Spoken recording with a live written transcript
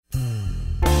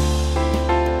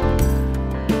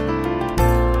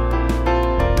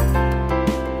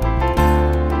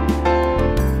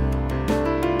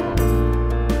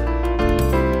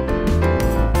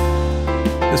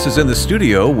This is In the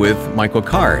Studio with Michael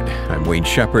Card. I'm Wayne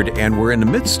Shepherd, and we're in the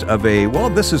midst of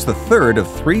this is the third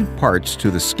of three parts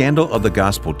to the Scandal of the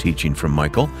Gospel teaching from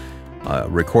Michael,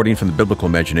 recording from the Biblical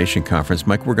Imagination Conference.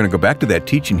 Mike, we're going to go back to that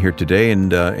teaching here today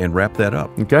and wrap that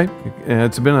up. Okay.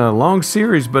 It's been a long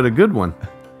series, but a good one.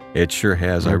 It sure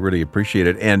has. I really appreciate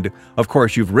it. And, of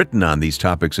course, you've written on these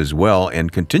topics as well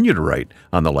and continue to write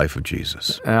on the life of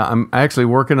Jesus. I'm actually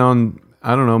working on,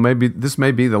 I don't know, maybe this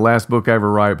may be the last book I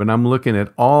ever write, but I'm looking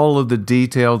at all of the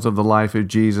details of the life of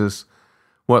Jesus.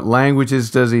 What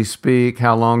languages does he speak?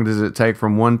 How long does it take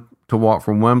to walk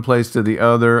from one place to the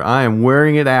other? I am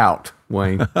wearing it out,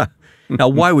 Wayne. Now,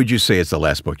 why would you say it's the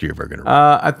last book you're ever going to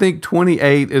write? I think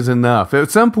 28 is enough. At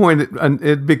some point,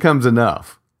 it becomes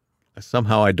enough.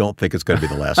 Somehow I don't think it's going to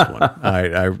be the last one.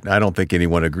 I don't think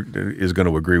anyone is going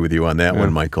to agree with you on that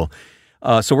one, Michael.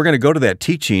 So we're going to go to that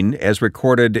teaching as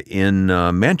recorded in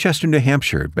Manchester, New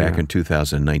Hampshire back in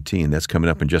 2019. That's coming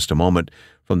up in just a moment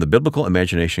from the Biblical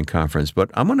Imagination Conference. But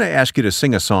I'm going to ask you to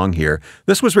sing a song here.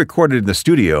 This was recorded in the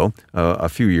studio a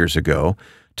few years ago.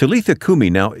 Talitha Kumi.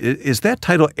 Now, is that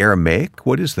title Aramaic?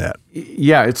 What is that?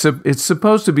 Yeah, it's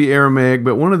supposed to be Aramaic,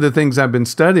 but one of the things I've been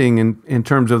studying in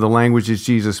terms of the languages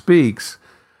Jesus speaks,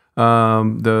 the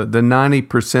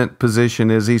 90%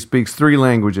 position is he speaks three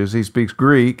languages. He speaks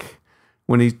Greek.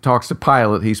 When he talks to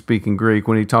Pilate, he's speaking Greek.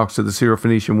 When he talks to the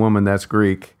Syrophoenician woman, that's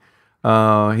Greek.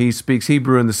 He speaks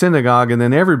Hebrew in the synagogue, and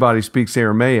then everybody speaks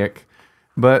Aramaic.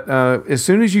 But as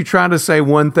soon as you try to say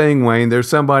one thing, Wayne, there's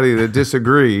somebody that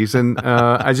disagrees, and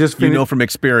I just you know from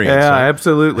experience. Yeah, right?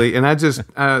 Absolutely. And I just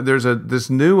there's this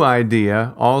new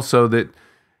idea also that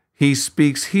he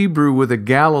speaks Hebrew with a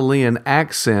Galilean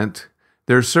accent.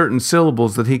 There's certain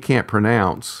syllables that he can't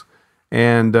pronounce,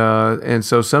 and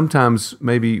so sometimes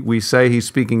maybe we say he's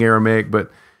speaking Aramaic,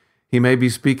 but he may be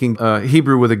speaking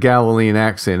Hebrew with a Galilean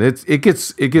accent. It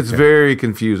gets very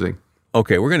confusing.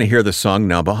 Okay, we're going to hear the song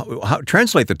now, but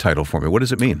translate the title for me. What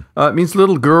does it mean? It means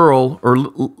little girl, or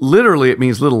literally it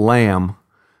means little lamb.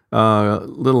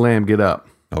 Little lamb, get up.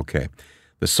 Okay.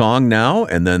 The song now,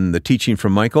 and then the teaching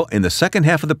from Michael. In the second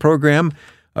half of the program,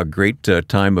 a great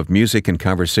time of music and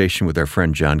conversation with our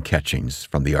friend John Ketchings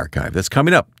from the archive. That's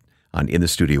coming up on In the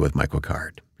Studio with Michael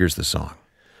Card. Here's the song.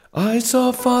 I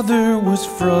saw Father was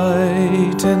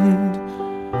frightened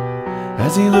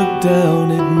as he looked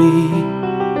down at me.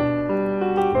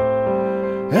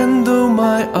 And though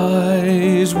my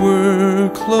eyes were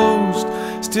closed,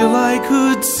 still I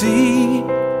could see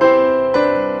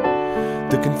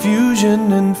the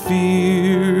confusion and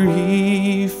fear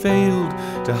he failed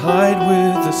to hide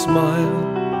with a smile,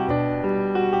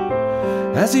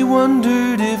 as he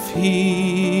wondered if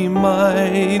he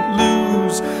might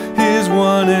lose his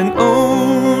one and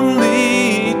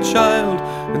only child.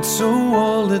 And so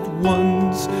all at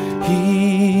once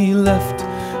he left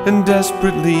and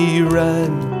desperately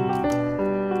ran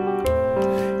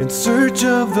in search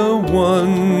of the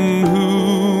one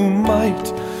who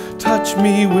might touch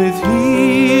me with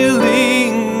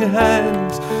healing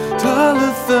hands.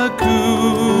 Talitha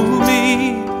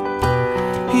Kumi,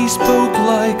 he spoke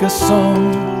like a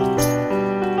song,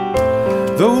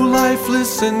 though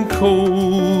lifeless and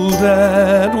cold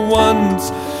at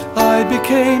once, I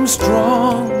became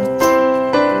strong.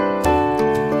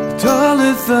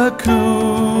 Talitha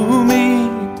Kumi,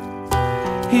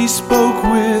 he spoke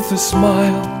with a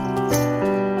smile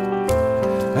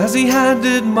as he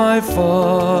handed my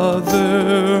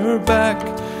father back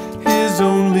his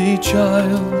only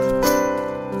child.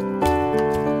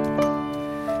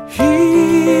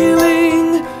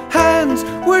 Healing hands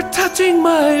were touching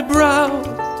my brow.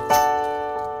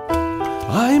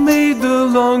 I made the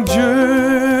long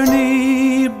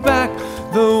journey back,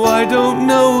 though I don't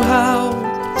know how.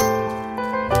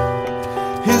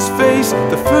 His face,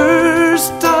 the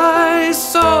first I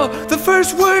saw, the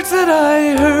first words that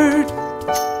I heard,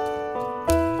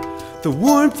 the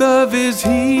warmth of his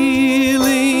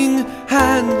healing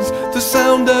hands, the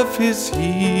sound of his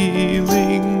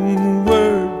healing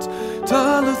words.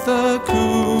 Talitha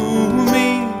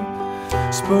Kumi,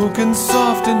 spoken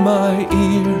soft in my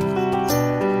ear,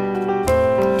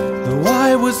 though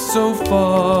I was so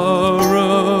far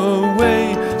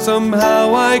away,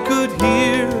 somehow I could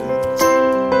hear.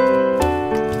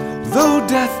 Though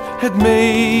death had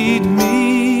made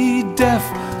me deaf,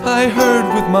 I heard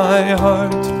with my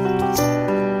heart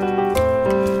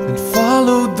and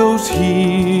followed those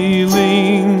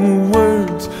healing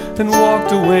words and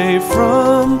walked away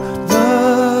from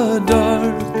the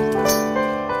dark.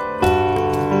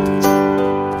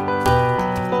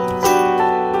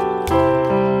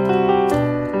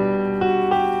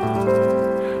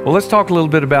 Well, let's talk a little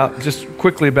bit just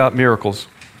quickly about miracles.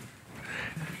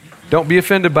 Don't be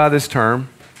offended by this term,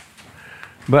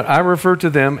 but I refer to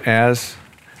them as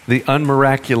the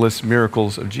unmiraculous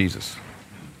miracles of Jesus.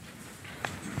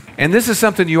 And this is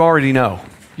something you already know.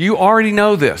 You already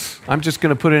know this. I'm just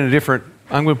going to put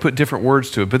different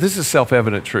words to it, but this is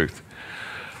self-evident truth.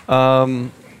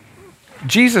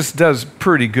 Jesus does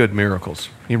pretty good miracles.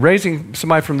 Raising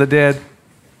somebody from the dead,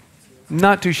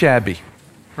 not too shabby,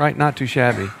 right? Not too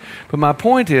shabby. But my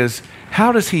point is,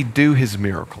 how does he do his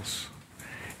miracles?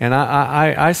 And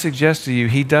I suggest to you,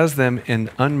 he does them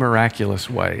in unmiraculous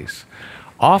ways.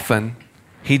 Often,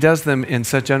 he does them in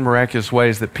such unmiraculous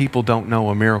ways that people don't know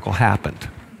a miracle happened.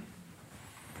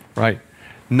 Right?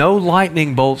 No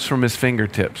lightning bolts from his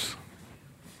fingertips.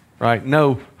 Right?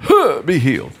 No, be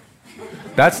healed.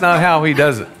 That's not how he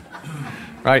does it.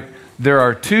 Right? There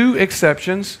are 2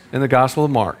 exceptions in the Gospel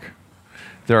of Mark.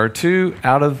 There are 2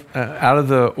 out of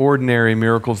the ordinary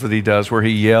miracles that he does, where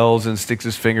he yells and sticks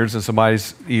his fingers in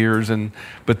somebody's ears,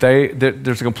 but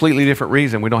there's a completely different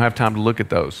reason. We don't have time to look at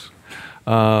those.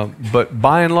 But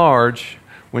by and large,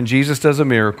 when Jesus does a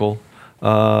miracle,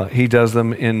 he does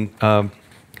them in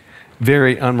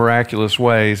very unmiraculous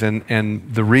ways.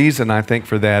 And the reason I think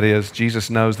for that is Jesus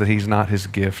knows that he's not his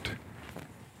gift.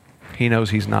 He knows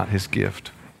he's not his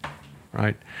gift,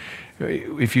 right?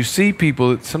 If you see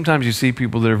people, sometimes you see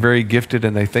people that are very gifted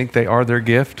and they think they are their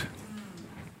gift,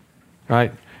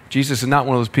 right? Jesus is not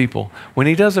one of those people. When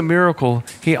he does a miracle,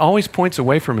 he always points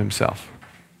away from himself.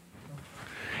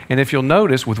 And if you'll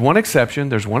notice, with one exception,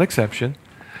 there's one exception,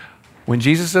 when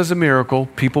Jesus does a miracle,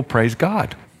 people praise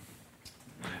God.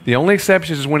 The only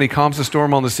exception is when he calms the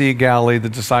storm on the Sea of Galilee, the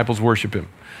disciples worship him.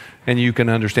 And you can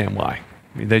understand why.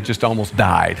 I mean, they just almost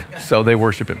died, so they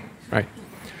worship him, right?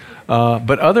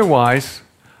 But otherwise,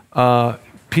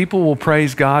 people will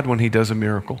praise God when he does a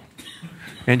miracle.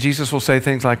 And Jesus will say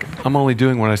things like, I'm only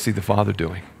doing what I see the Father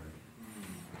doing.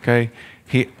 Okay?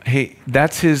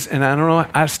 That's his, and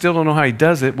I still don't know how he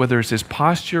does it, whether it's his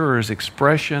posture or his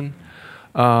expression,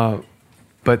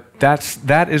 but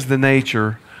that is the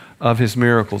nature of his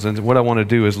miracles. And what I want to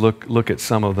do is look at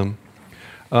some of them.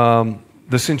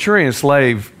 The centurion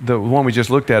slave, the one we just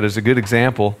looked at, is a good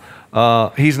example.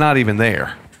 He's not even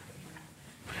there.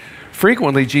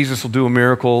 Frequently, Jesus will do a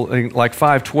miracle, like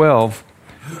 5:12,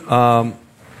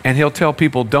 and he'll tell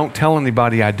people, don't tell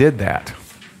anybody I did that.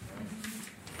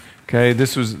 Okay,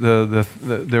 this was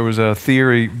there was a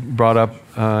theory brought up,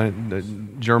 the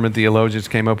German theologians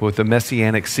came up with, the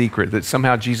messianic secret, that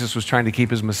somehow Jesus was trying to keep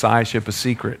his messiahship a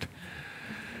secret.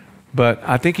 But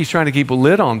I think he's trying to keep a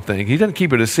lid on things. He doesn't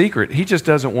keep it a secret. He just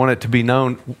doesn't want it to be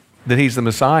known that he's the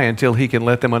Messiah until he can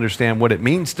let them understand what it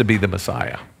means to be the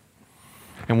Messiah.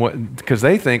 And because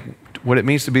they think what it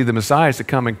means to be the Messiah is to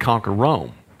come and conquer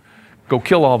Rome, go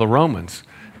kill all the Romans.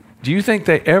 Do you think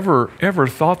they ever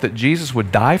thought that Jesus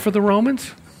would die for the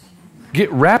Romans?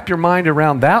 Wrap your mind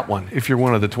around that one if you're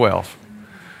one of the 12.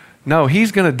 No,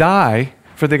 he's going to die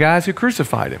for the guys who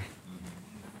crucified him.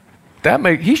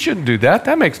 He shouldn't do that.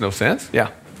 That makes no sense.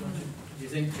 Yeah. Do you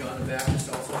think John the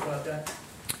Baptist also thought that?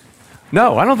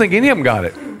 No, I don't think any of them got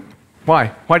it. Why?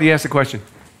 Why do you ask the question?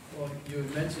 Well, you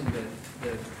had mentioned the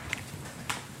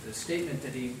statement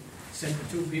that he sent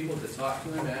the 2 people to talk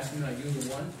to him, asking, are you the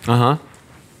one? Uh-huh.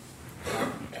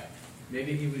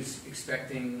 Maybe he was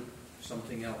expecting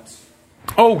something else.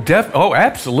 Oh,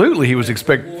 absolutely he was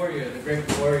expecting. The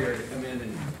great warrior to come in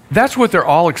and... That's what they're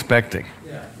all expecting.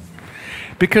 Yeah.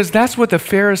 Because that's what the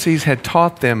Pharisees had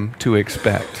taught them to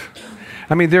expect.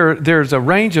 I mean, there's a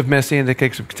range of messianic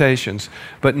expectations,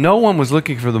 but no one was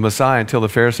looking for the Messiah until the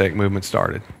Pharisaic movement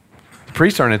started. The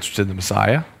priests aren't interested in the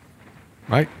Messiah,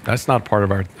 right? That's not part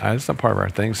of our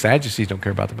thing. Sadducees don't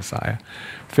care about the Messiah.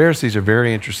 Pharisees are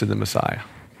very interested in the Messiah.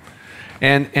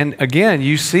 And again,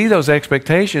 you see those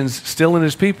expectations still in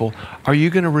his people. Are you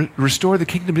going to restore the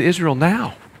kingdom to Israel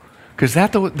now? Because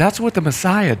that's what the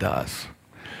Messiah does.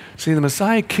 See, the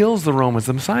Messiah kills the Romans.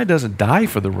 The Messiah doesn't die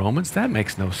for the Romans. That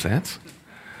makes no sense,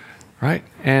 right?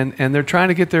 And they're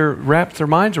trying to wrap their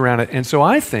minds around it. And so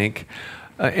I think,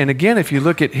 and again, if you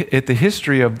look at the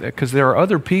history of, because there are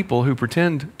other people who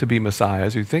pretend to be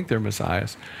messiahs, who think they're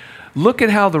messiahs, look at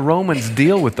how the Romans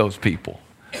deal with those people.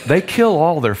 They kill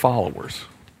all their followers,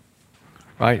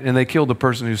 right? And they kill the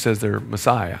person who says they're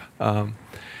Messiah.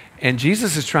 And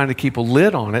Jesus is trying to keep a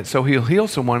lid on it, so he'll heal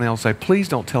someone else and say, please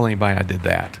don't tell anybody I did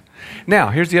that.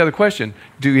 Now, here's the other question.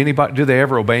 Do they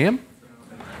ever obey him?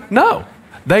 No.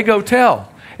 They go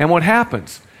tell. And what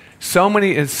happens?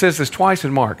 It says this twice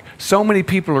in Mark, so many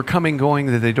people are coming, going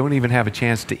that they don't even have a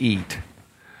chance to eat.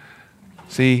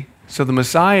 See? So the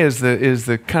Messiah is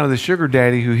the kind of the sugar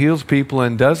daddy who heals people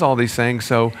and does all these things.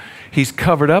 So he's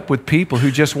covered up with people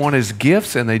who just want his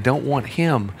gifts and they don't want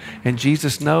him. And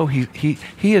Jesus, no, he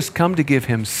has come to give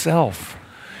himself.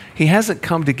 He hasn't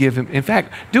come to give him. In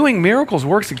fact, doing miracles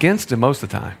works against him most of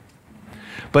the time.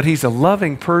 But he's a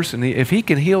loving person. If he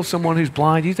can heal someone who's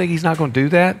blind, you think he's not going to do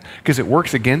that because it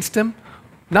works against him?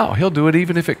 No, he'll do it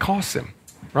even if it costs him,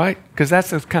 right? Because that's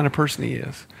the kind of person he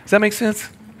is. Does that make sense?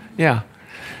 Yeah.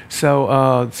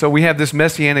 So we have this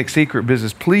messianic secret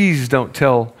business. Please don't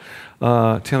tell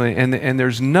me. And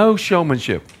there's no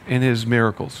showmanship in his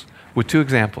miracles, with two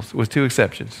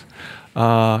exceptions.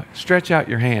 Stretch out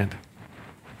your hand.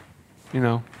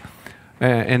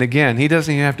 And again, he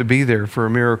doesn't even have to be there for a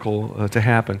miracle to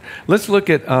happen. Let's look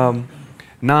at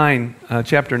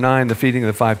chapter 9, the feeding of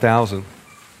the 5,000.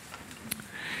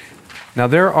 Now,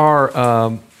 there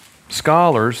are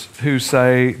scholars who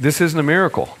say this isn't a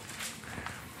miracle.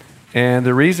 And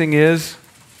the reason is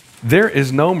there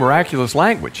is no miraculous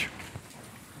language.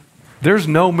 There's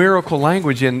no miracle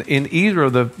language in either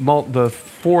of the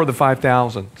 4 of the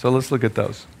 5,000. So let's look at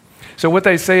those. So what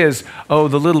they say is,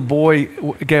 the little boy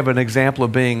gave an example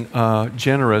of being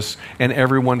generous, and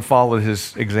everyone followed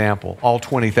his example. All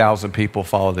 20,000 people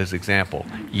followed his example.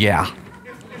 Yeah.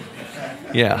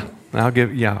 I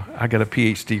got a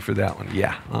PhD for that one.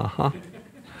 Yeah.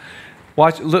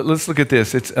 Let's look at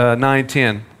this. It's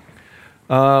 9:10.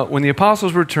 When the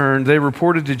apostles returned, they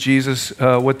reported to Jesus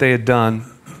what they had done.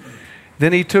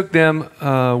 Then he took them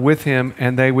with him,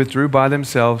 and they withdrew by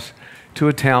themselves to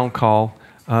a town called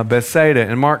Bethsaida.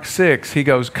 In Mark 6, he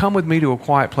goes, "Come with me to a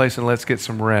quiet place and let's get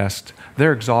some rest."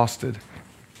 They're exhausted.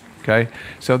 Okay?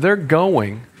 So they're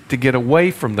going to get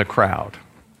away from the crowd.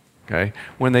 Okay?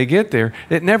 When they get there,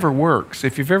 it never works.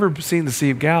 If you've ever seen the Sea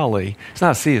of Galilee, it's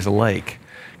not a sea, it's a lake.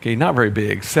 Okay, not very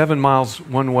big. 7 miles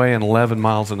one way and 11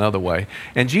 miles another way.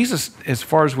 And Jesus, as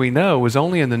far as we know, was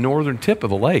only in the northern tip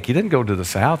of the lake. He didn't go to the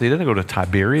south. He didn't go to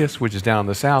Tiberias, which is down in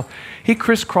the south. He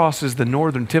crisscrosses the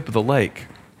northern tip of the lake.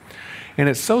 And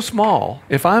it's so small,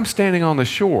 if I'm standing on the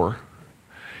shore,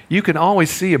 you can always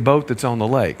see a boat that's on the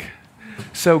lake.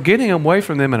 So getting away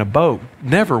from them in a boat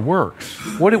never works.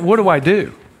 What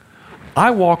do?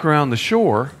 I walk around the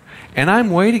shore, and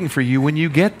I'm waiting for you when you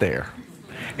get there.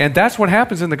 And that's what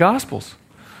happens in the Gospels.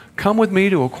 Come with me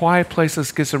to a quiet place,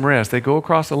 let's get some rest. They go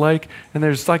across the lake, and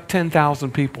there's like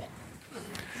 10,000 people.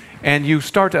 And you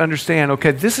start to understand,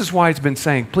 okay, this is why it's been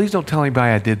saying, please don't tell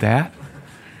anybody I did that.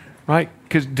 Right?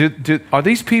 Because are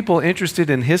these people interested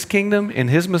in his kingdom, in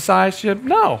his messiahship?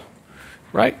 No.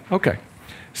 Right? Okay.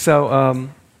 So,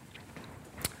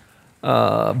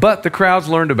 but the crowds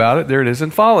learned about it, there it is,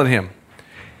 and followed him.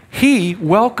 He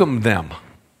welcomed them.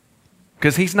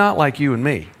 Because he's not like you and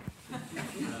me.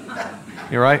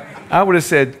 You're right? I would have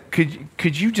said,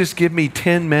 could you just give me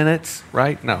 10 minutes?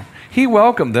 Right? No. He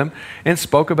welcomed them and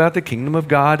spoke about the kingdom of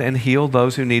God and healed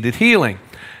those who needed healing.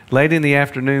 Late in the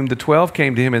afternoon, the 12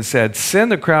 came to him and said,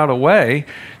 "Send the crowd away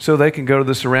so they can go to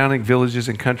the surrounding villages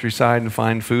and countryside and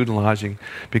find food and lodging,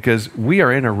 because we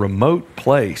are in a remote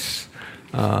place."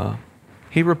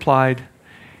 He replied,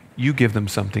 "You give them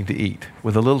something to eat,"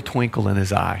 with a little twinkle in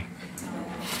his eye.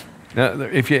 Now,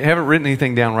 if you haven't written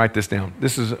anything down, write this down.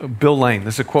 This is Bill Lane.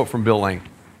 This is a quote from Bill Lane.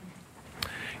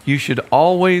 You should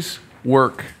always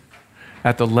work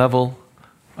at the level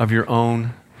of your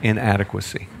own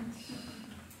inadequacy.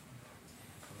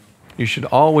 You should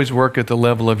always work at the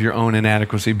level of your own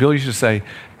inadequacy. Bill used to say,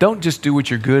 don't just do what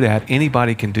you're good at.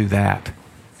 Anybody can do that.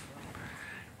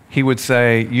 He would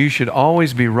say, you should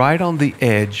always be right on the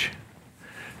edge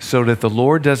so that the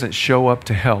Lord doesn't show up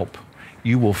to help.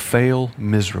 You will fail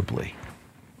miserably.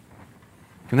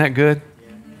 Isn't that good?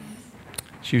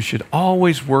 You should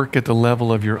always work at the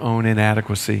level of your own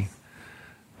inadequacy.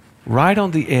 Right on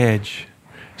the edge.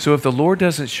 So if the Lord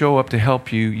doesn't show up to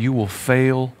help you, you will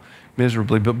fail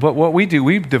miserably. But what we do,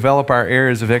 we develop our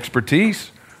areas of expertise,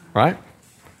 right?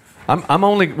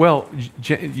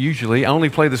 Usually I only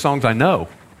play the songs I know.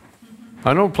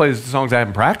 I don't play the songs I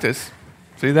haven't practiced.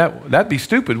 See, that'd be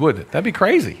stupid, wouldn't it? That'd be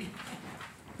crazy.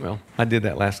 Well, I did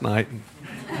that last night.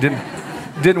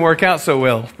 Didn't work out so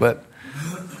well, but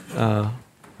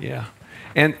yeah.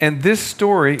 And this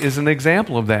story is an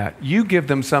example of that. You give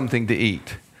them something to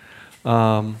eat.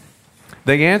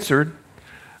 They answered,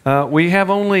 we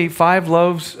have only 5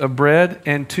 loaves of bread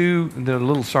and 2, the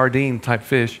little sardine type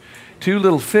fish, 2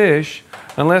 little fish,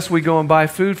 unless we go and buy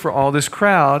food for all this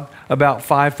crowd. About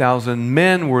 5,000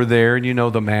 men were there, and you know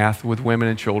the math with women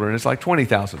and children. It's like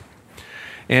 20,000.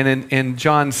 And in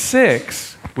John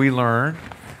 6, we learn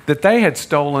that they had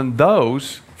stolen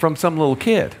those from some little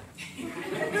kid.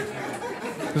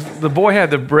 The boy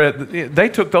had the bread. They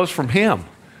took those from him.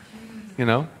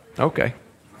 Okay.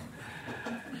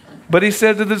 But he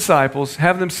said to the disciples,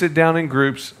 have them sit down in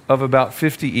groups of about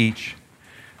 50 each.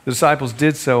 The disciples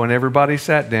did so, and everybody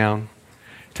sat down.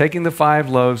 Taking the 5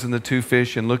 loaves and the 2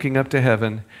 fish and looking up to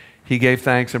heaven, he gave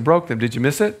thanks and broke them. Did you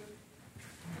miss it?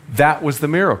 That was the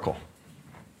miracle.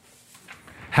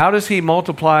 How does he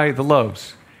multiply the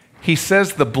loaves? He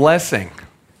says the blessing.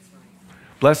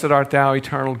 Blessed art thou,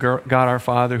 eternal God our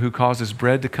Father, who causes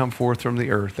bread to come forth from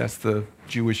the earth. That's the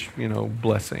Jewish,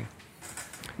 blessing.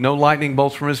 No lightning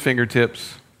bolts from his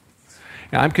fingertips.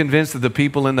 And I'm convinced that the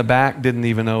people in the back didn't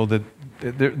even know that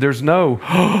there's no,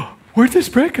 where'd this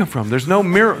bread come from? There's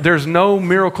no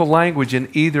miracle language in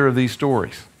either of these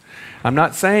stories. I'm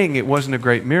not saying it wasn't a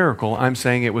great miracle. I'm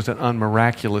saying it was an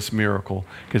unmiraculous miracle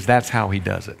because that's how he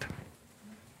does it.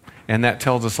 And that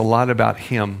tells us a lot about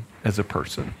him as a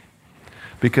person.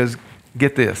 Because,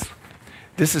 get this,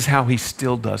 this is how he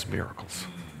still does miracles.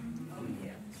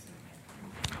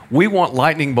 We want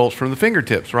lightning bolts from the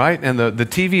fingertips, right? And the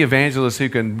TV evangelists who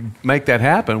can make that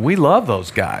happen, we love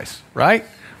those guys, right?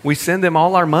 We send them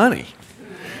all our money.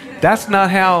 That's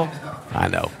not how, I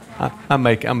know,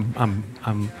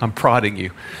 I'm prodding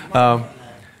you.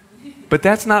 But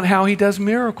that's not how he does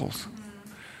miracles.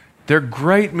 They're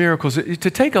great miracles. To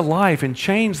take a life and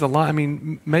change the life,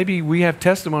 maybe we have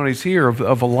testimonies here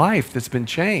of a life that's been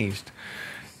changed.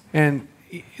 And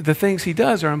the things he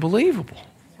does are unbelievable.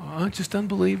 Just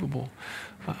unbelievable.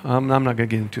 I'm not going to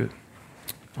get into it.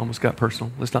 Almost got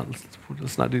personal. Let's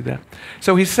not do that.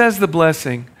 So he says the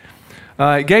blessing.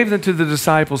 He gave them to the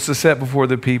disciples to set before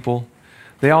the people.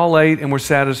 They all ate and were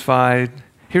satisfied.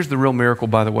 Here's the real miracle,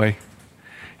 by the way.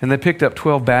 And they picked up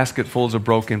 12 basketfuls of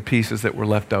broken pieces that were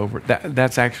left over.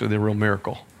 That's actually the real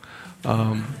miracle.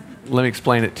 Let me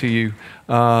explain it to you.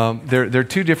 There are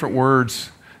 2 different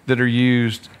words that are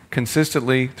used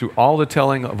consistently through all the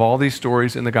telling of all these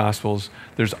stories in the Gospels.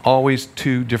 There's always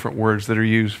 2 different words that are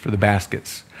used for the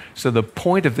baskets. So the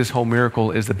point of this whole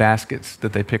miracle is the baskets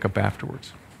that they pick up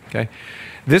afterwards. Okay,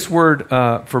 this word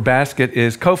for basket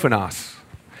is kophanos.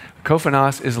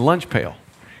 Kophanos is a lunch pail.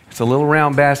 It's a little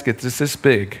round basket that's this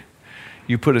big.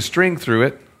 You put a string through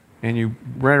it, and you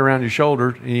wrap it around your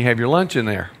shoulder, and you have your lunch in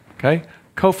there. Okay,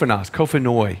 kophanos,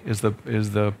 kophanoi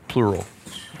is the plural.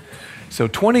 So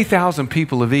 20,000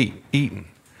 people have eaten.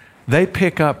 They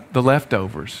pick up the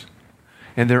leftovers,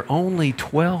 and there are only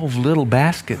 12 little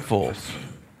basketfuls.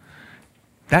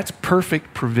 That's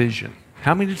perfect provision.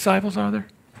 How many disciples are there?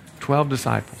 12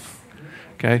 disciples.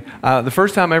 Okay. The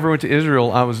first time I ever went to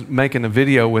Israel, I was making a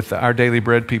video with our Daily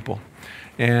Bread people.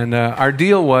 And our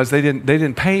deal was they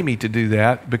didn't pay me to do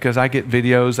that because I get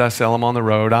videos, I sell them on the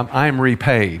road. I'm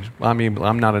repaid.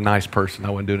 I'm not a nice person. I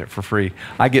wasn't doing it for free.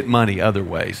 I get money other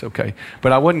ways, okay?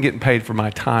 But I wasn't getting paid for my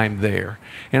time there.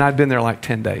 And I'd been there like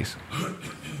 10 days.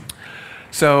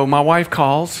 So my wife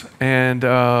calls, and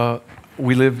at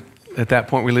that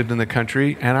point we lived in the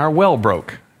country, and our well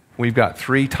broke. We've got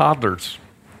 3 toddlers.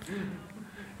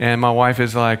 And my wife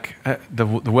is like, the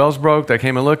well's broke. They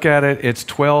came and looked at it. It's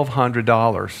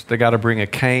 $1,200. They got to bring a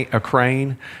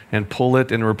crane and pull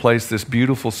it and replace this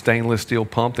beautiful stainless steel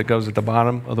pump that goes at the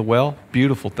bottom of the well.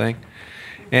 Beautiful thing.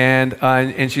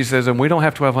 And she says, and we don't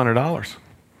have $1,200. And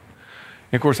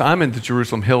of course, I'm in the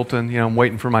Jerusalem Hilton. I'm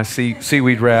waiting for my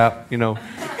seaweed wrap.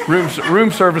 Room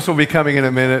service will be coming in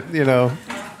a minute.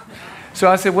 So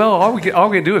I said, well, all we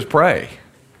can do is pray,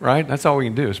 right? That's all we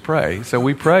can do is pray. So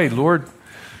we prayed, Lord.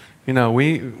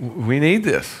 We need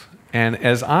this. And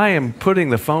as I am putting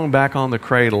the phone back on the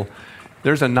cradle,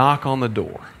 there's a knock on the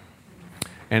door.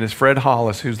 And it's Fred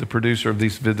Hollis, who's the producer of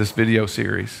this video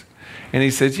series. And he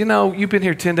says, you've been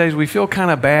here 10 days. We feel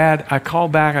kind of bad. I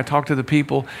called back. I talked to the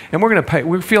people. And we're going to pay.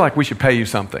 We feel like we should pay you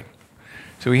something.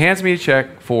 So he hands me a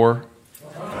check for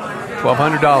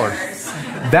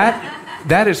 $1,200.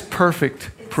 That is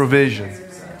perfect provision.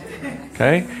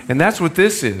 Okay? And that's what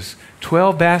this is.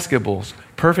 12 basketfuls.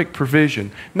 Perfect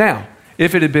provision. Now,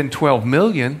 if it had been 12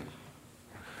 million,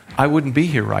 I wouldn't be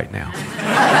here right now.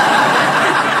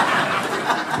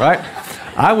 Right?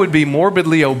 I would be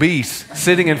morbidly obese,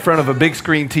 sitting in front of a big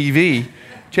screen TV,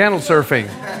 channel surfing,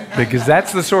 because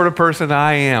that's the sort of person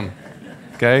I am.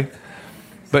 Okay?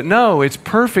 But no, it's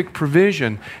perfect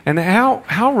provision. And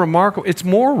how remarkable, it's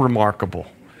more remarkable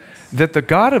that the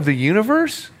God of the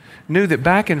universe knew that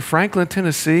back in Franklin,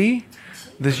 Tennessee,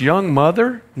 this young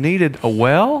mother needed a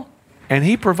well, and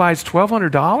he provides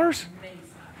 $1,200?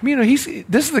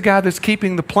 This is the guy that's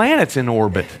keeping the planets in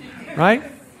orbit, right?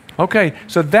 Okay,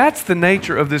 so that's the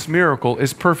nature of this miracle,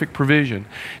 is perfect provision.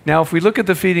 Now, if we look at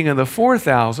the feeding of the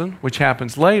 4,000, which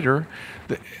happens later,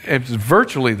 it's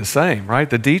virtually the same, right?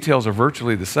 The details are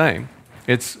virtually the same.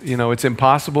 It's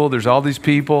impossible. There's all these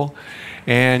people.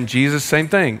 And Jesus, same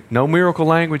thing. No miracle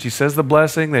language. He says the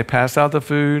blessing. They pass out the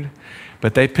food.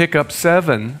 But they pick up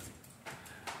 7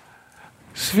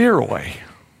 spheroi,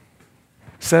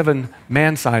 7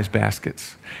 man-sized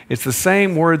baskets. It's the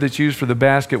same word that's used for the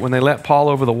basket when they let Paul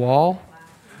over the wall.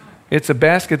 It's a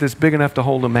basket that's big enough to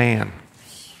hold a man.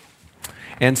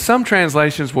 And some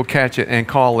translations will catch it and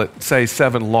call it, say,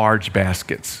 7 large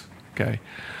baskets. Okay.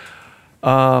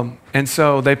 And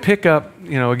so they pick up,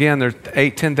 again, there's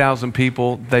 10,000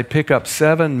 people. They pick up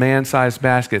 7 man-sized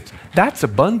baskets. That's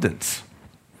abundance.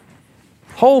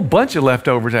 Whole bunch of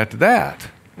leftovers after that,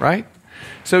 right?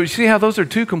 So you see how those are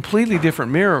 2 completely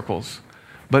different miracles,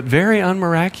 but very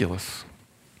unmiraculous.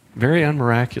 Very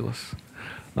unmiraculous.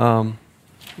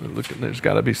 There's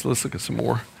got to be, so let's look at some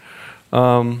more.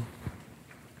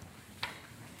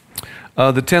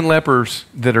 The 10 lepers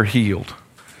that are healed.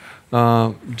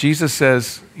 Jesus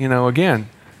says, again,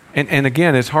 and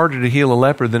again, it's harder to heal a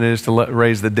leper than it is to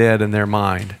raise the dead in their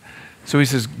mind. So he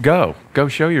says, go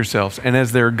show yourselves. And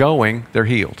as they're going, they're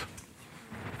healed.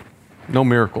 No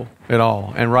miracle at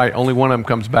all. And only one of them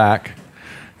comes back.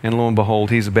 And lo and behold,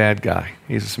 he's a bad guy.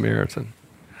 He's a Samaritan.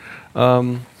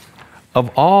 Of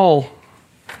all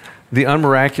the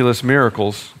unmiraculous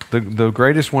miracles, the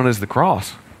greatest one is the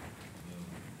cross.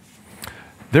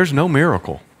 There's no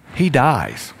miracle. He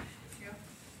dies.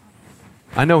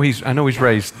 I know he's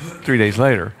raised 3 days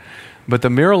later, but the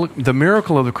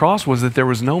miracle of the cross was that there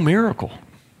was no miracle.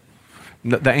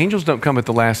 The angels don't come at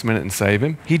the last minute and save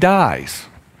him. He dies.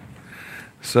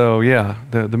 So yeah,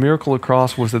 the miracle of the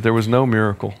cross was that there was no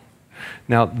miracle.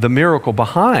 Now, the miracle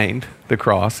behind the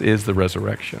cross is the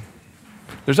resurrection.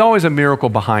 There's always a miracle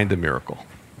behind the miracle.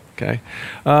 Okay?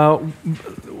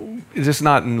 It's just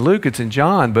not in Luke, it's in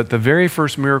John, but the very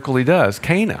first miracle he does,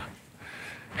 Cana.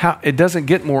 It doesn't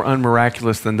get more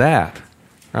unmiraculous than that,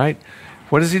 right?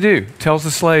 What does he do? Tells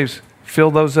the slaves, fill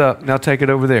those up, now take it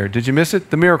over there. Did you miss it?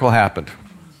 The miracle happened.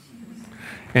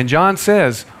 And John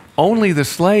says, only the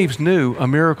slaves knew a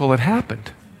miracle had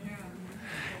happened.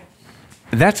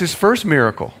 That's his first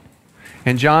miracle.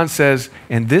 And John says,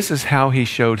 and this is how he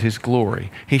showed his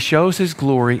glory. He shows his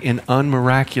glory in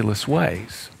unmiraculous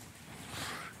ways.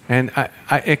 And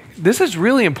this is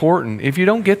really important. If you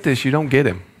don't get this, you don't get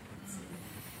him.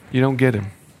 You don't get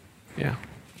him. Yeah.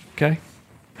 Okay?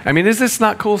 I mean, is this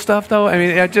not cool stuff, though? I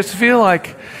mean, I just feel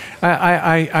like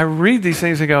I read these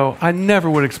things and go, I never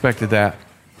would have expected that.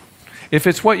 If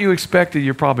it's what you expected,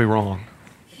 you're probably wrong.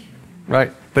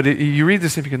 Right? But you read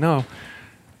this and you go,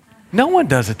 no one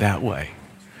does it that way.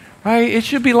 Right? It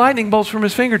should be lightning bolts from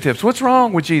his fingertips. What's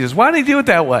wrong with Jesus? Why did he do it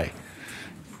that way?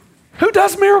 Who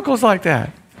does miracles like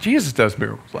that? Jesus does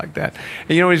miracles like that.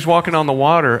 And he's walking on the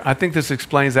water. I think this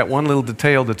explains that one little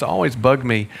detail that's always bugged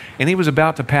me. And he was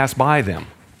about to pass by them.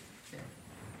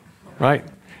 Right?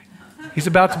 He's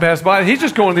about to pass by. He's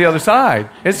just going to the other side.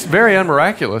 It's very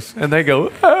unmiraculous. And they go,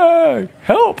 hey,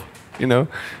 help.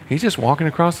 He's just walking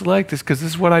across the lake because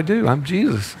this is what I do. I'm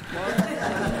Jesus.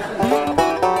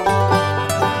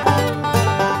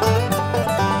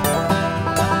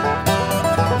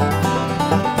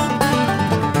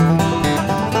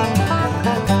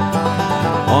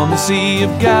 On the Sea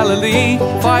of Galilee,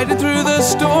 fighting through the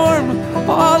storm,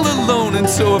 all alone and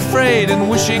so afraid, and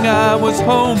wishing I was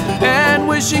home,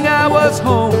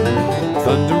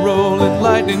 Thunder rolling,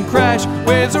 lightning crash,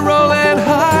 waves are rolling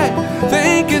high,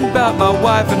 thinking about my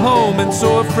wife at home, and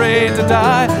so afraid to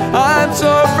die. I'm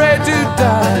so afraid to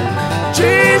die.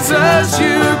 Jesus,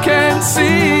 you can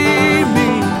see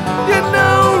me, you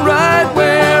know right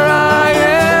where I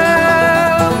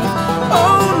am.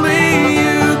 Only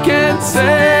you can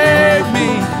save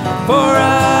me, for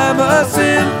I'm a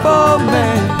sinful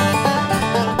man.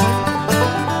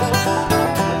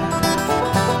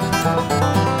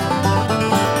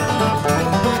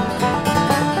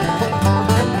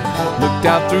 Looked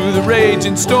out through the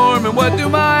raging storm, and what do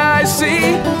my eyes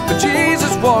see? But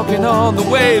Jesus walking on the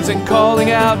waves and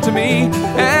calling out to me,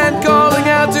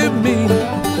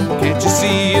 Can't you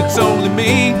see it's only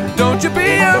me? Don't you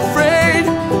be afraid.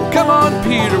 Come on,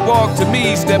 Peter, walk to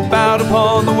me. Step out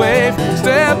upon the wave.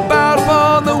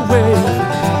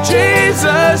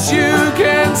 Jesus, you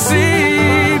can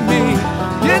see me.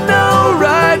 You know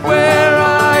right where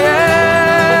I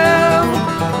am.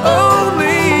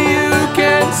 Only you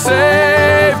can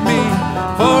save me,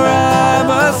 for I'm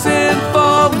a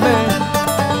sinful man.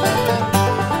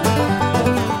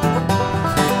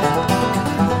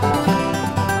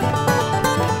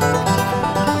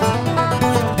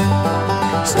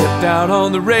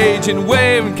 on the raging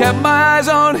wave and kept my eyes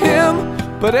on him.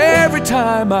 But every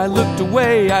time I looked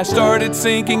away, I started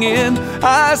sinking in.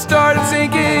 I started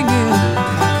sinking in.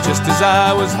 Just as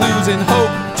I was losing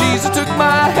hope, Jesus took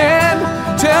my hand.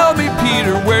 Tell me,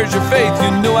 Peter, where's your faith?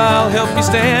 You know I'll help you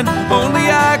stand.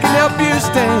 Only I can help you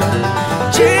stand.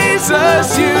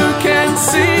 Jesus, you can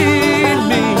see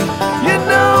me. You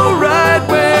know right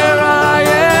where I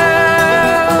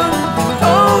am.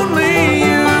 Only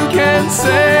you can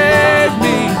save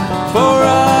me, for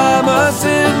I'm a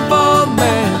sinful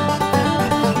man.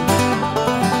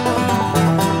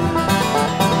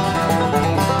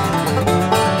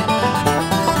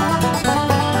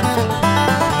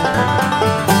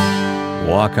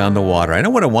 Walk on the water. I know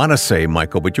what I want to say,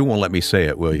 Michael, but you won't let me say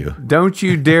it, will you? Don't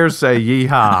you dare say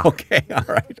yeehaw. Okay, all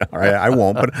right. I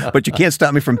won't, but you can't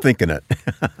stop me from thinking it.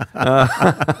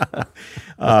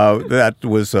 That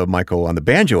was Michael on the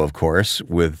banjo, of course,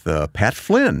 with Pat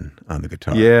Flynn on the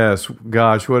guitar. Yes,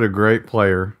 gosh, what a great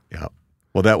player. Yeah.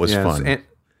 Well, that was fun.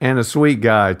 And a sweet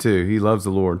guy, too. He loves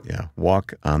the Lord. Yeah,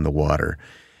 Walk on the Water.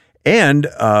 And,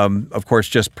 of course,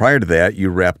 just prior to that, you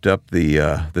wrapped up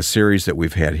the series that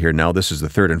we've had here. Now, this is the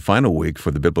third and final week for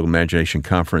the Biblical Imagination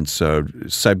Conference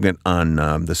segment on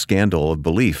the scandal of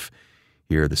belief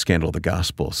here, the scandal of the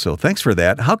gospel. So thanks for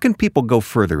that. How can people go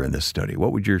further in this study?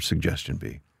 What would your suggestion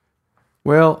be?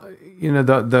 Well, you know,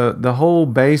 the whole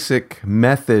basic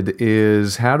method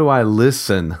is, how do I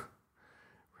listen?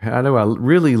 How do I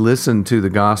really listen to the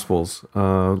Gospels?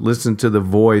 Listen to the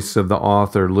voice of the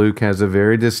author. Luke has a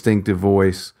very distinctive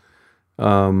voice.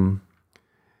 Listen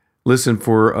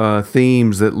for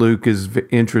themes that Luke is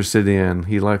interested in.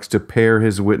 He likes to pair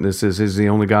his witnesses. He's the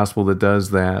only gospel that does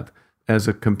that. As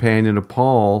a companion of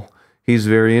Paul, he's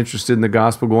very interested in the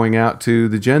gospel going out to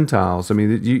the Gentiles. I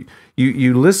mean,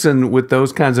 you listen with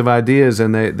those kinds of ideas,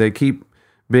 and they keep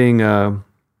being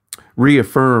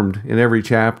reaffirmed in every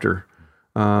chapter.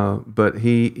 But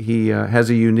he has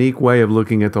a unique way of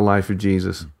looking at the life of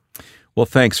Jesus. Well,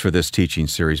 thanks for this teaching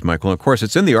series, Michael. And of course,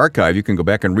 it's in the archive. You can go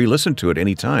back and re-listen to it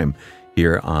anytime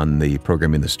here on the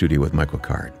program In the Studio with Michael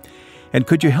Card. And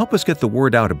could you help us get the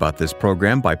word out about this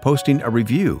program by posting a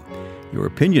review? Your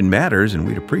opinion matters, and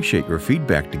we'd appreciate your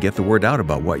feedback to get the word out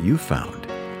about what you found.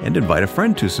 And invite a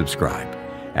friend to subscribe.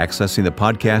 Accessing the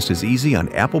podcast is easy on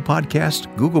Apple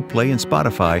Podcasts, Google Play, and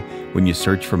Spotify when you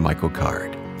search for Michael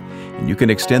Card. And you can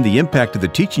extend the impact of the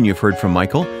teaching you've heard from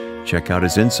Michael. Check out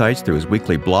his insights through his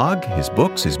weekly blog, his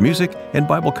books, his music, and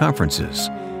Bible conferences.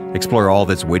 Explore all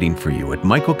that's waiting for you at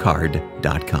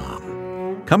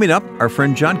michaelcard.com. Coming up, our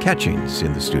friend John Catchings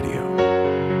in the studio.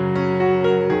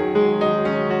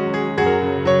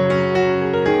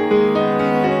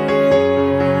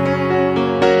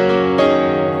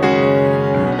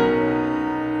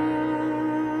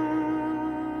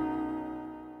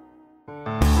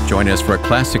 Join us for a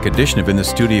classic edition of In the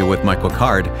Studio with Michael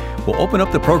Card. We'll open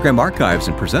up the program archives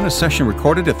and present a session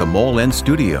recorded at the Mole End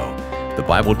Studio. The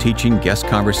Bible teaching, guest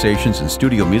conversations, and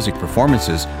studio music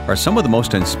performances are some of the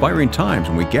most inspiring times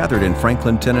when we gathered in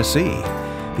Franklin, Tennessee.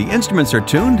 The instruments are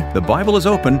tuned, the Bible is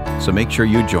open, so make sure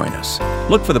you join us.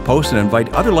 Look for the post and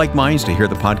invite other like minds to hear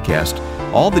the podcast.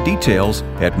 All the details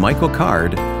at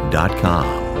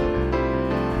michaelcard.com.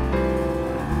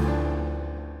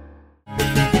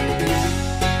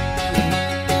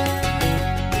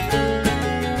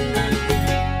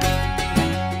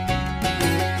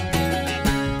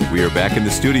 We are back in the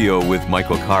studio with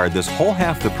Michael Card. This whole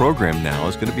half of the program now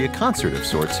is going to be a concert of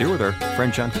sorts here with our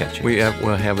friend John Catchings.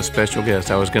 We'll have a special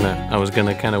guest. I was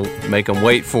gonna kind of make them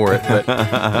wait for it, but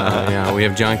yeah, we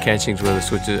have John Catchings with us,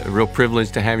 which is a real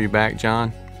privilege to have you back,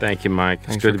 John. Thank you, Mike.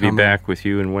 Thanks it's good for to be coming. back with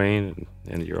you and Wayne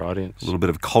and your audience. A little bit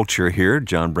of culture here.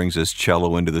 John brings his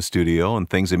cello into the studio, and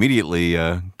things immediately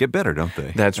get better, don't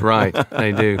they? That's right.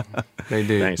 They do. They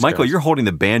do. Thanks, Michael, guys. you're holding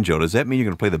the banjo. Does that mean you're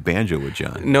going to play the banjo with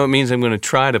John? No, it means I'm going to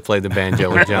try to play the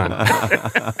banjo with John.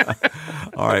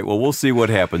 All right, well, we'll see what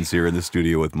happens here in the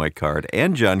studio with Mike Card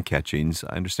and John Catchings.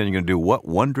 I understand you're going to do What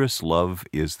Wondrous Love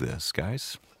Is This,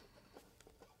 guys?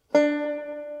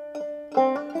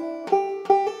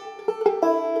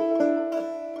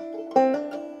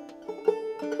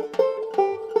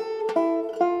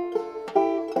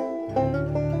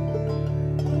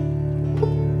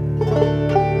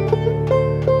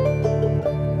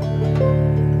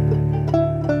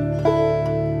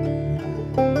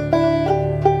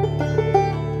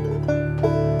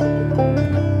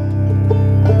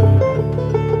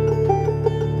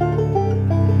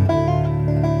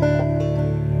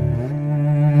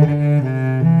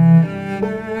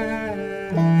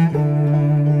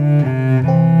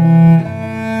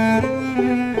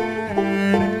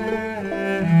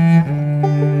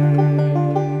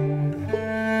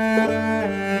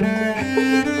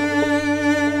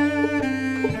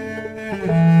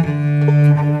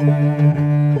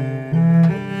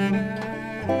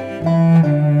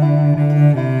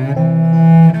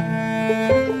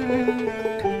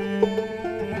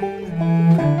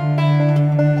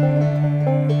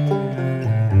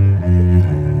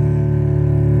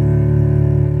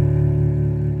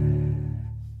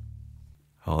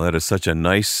 is such a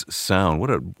nice sound.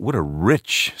 What a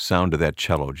rich sound to that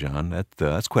cello, John.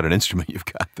 That's quite an instrument you've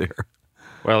got there.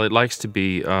 Well, it likes to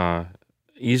be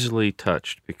easily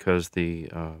touched because a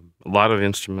lot of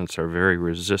instruments are very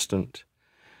resistant.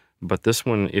 But this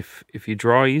one, if you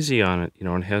draw easy on it,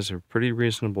 it has a pretty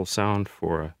reasonable sound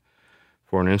for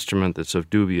an instrument that's of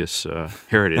dubious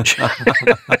heritage.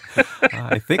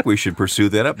 I think we should pursue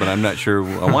that up, but I'm not sure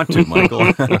I want to,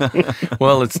 Michael.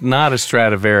 Well, it's not a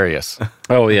Stradivarius.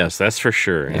 Oh, yes, that's for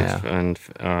sure. Yeah. And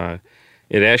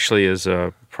it actually is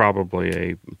probably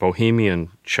a Bohemian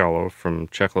cello from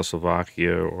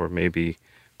Czechoslovakia or maybe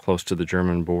close to the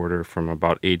German border from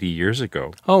about 80 years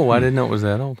ago. Oh, I didn't know it was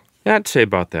that old. Yeah, I'd say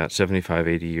about that, 75,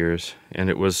 80 years. And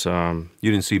it was... You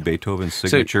didn't see Beethoven's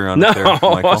signature on it there, No.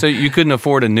 Michael? So you couldn't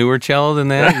afford a newer cello than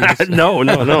that? You just- No.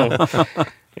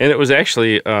 And it was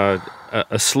actually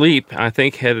asleep, I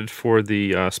think, headed for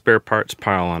the spare parts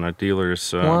pile on a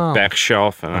dealer's Wow. back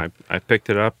shelf. And I picked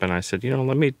it up and I said,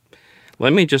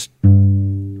 let me just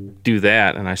do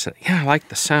that. And I said, yeah, I like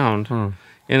the sound.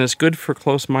 And it's good for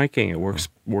close miking. It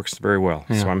works very well.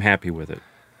 So I'm happy with it.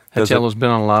 That cello's been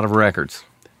on a lot of records.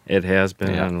 It has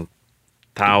been Yeah. on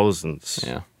thousands.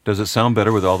 Yeah. Does it sound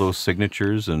better with all those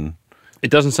signatures and It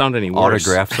doesn't sound any worse.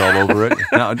 autographs all over it?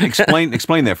 Now, explain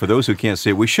that for those who can't see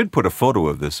it. We should put a photo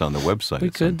of this on the website We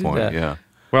at some could do point. that. Yeah.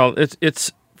 Well,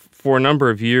 it's for a number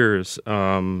of years.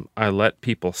 I let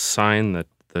people sign the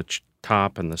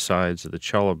top and the sides of the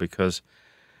cello because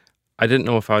I didn't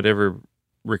know if I'd ever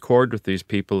record with these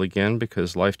people again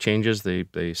because life changes.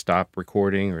 They stop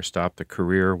recording or stop the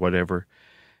career or whatever.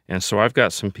 And so I've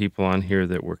got some people on here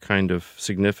that were kind of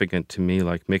significant to me,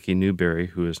 like Mickey Newberry,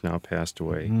 who has now passed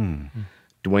away.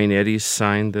 Dwayne Eddy's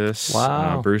signed this.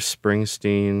 Wow. Bruce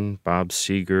Springsteen, Bob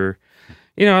Seger.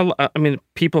 I mean,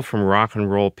 people from rock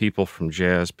and roll, people from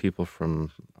jazz, people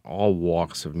from all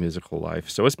walks of musical life.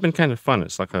 So it's been kind of fun.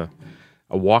 It's like a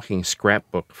walking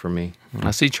scrapbook for me.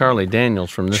 I see Charlie Daniels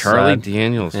from this Charlie side.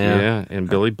 Daniels, Yeah. yeah, and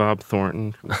Billy Bob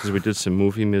Thornton, because we did some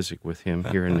movie music with him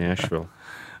here in Nashville.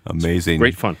 Amazing.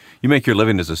 Great fun. You make your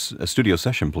living as a studio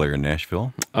session player in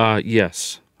Nashville.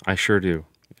 Yes, I sure do.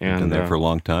 Been And there for a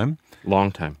long time.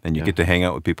 long time. And you yeah. get to hang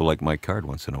out with people like Mike Card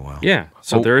once in a while. Yeah,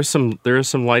 so Oh. there is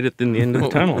some light at the end of the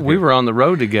tunnel. We were on the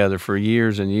road together for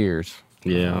years and years.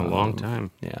 Yeah, a long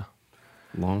time. Yeah.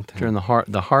 Long time. During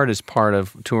the hardest part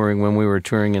of touring, when we were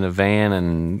touring in a van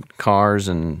and cars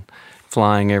and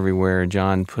flying everywhere,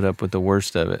 John put up with the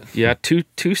worst of it. Yeah,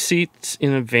 two seats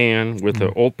in a van with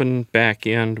an open back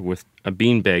end with a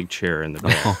beanbag chair in the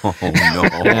back. Oh no.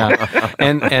 Yeah,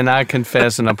 and I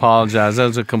confess and apologize. I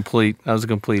was a complete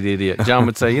idiot. John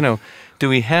would say, do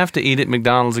we have to eat at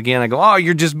McDonald's again? I go, oh,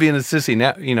 you're just being a sissy.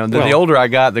 Now, the Well- older I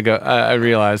got, I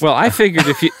realized. Well, I figured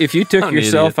if you took I'm an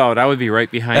yourself idiot. out, I would be right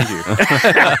behind you.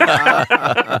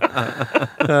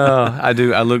 I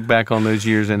do. I look back on those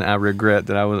years and I regret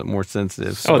that I wasn't more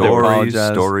sensitive. So Oh, they were- I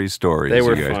apologize. Stories. They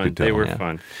were you guys fun. could tell. They were Yeah.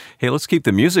 fun. Hey, let's keep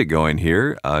the music going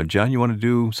here. John, you want to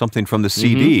do something from the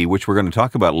CD, which we're going to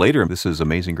talk about later. This is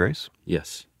Amazing Grace.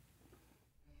 Yes.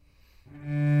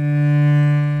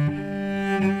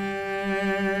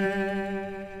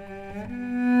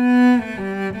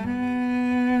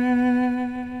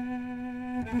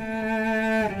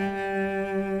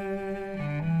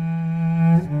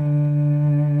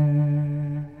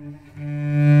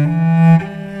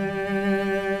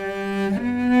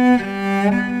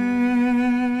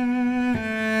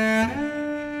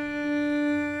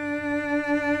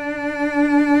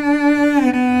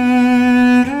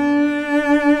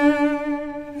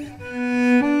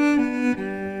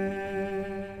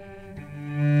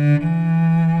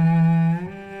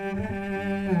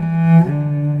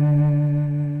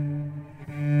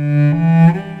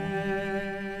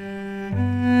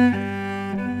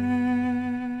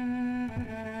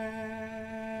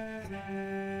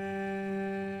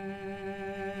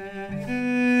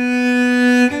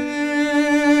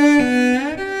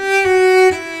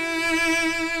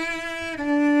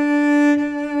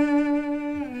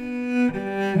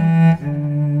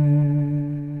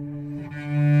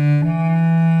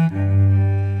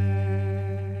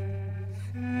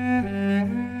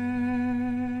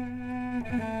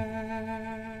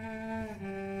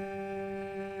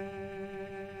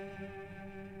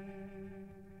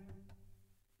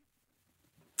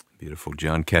 Beautiful.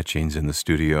 John Catchings in the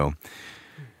studio.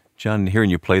 John, hearing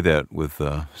you play that with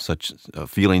such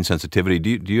feeling sensitivity,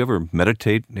 do you ever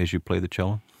meditate as you play the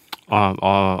cello?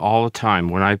 All the time.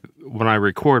 When I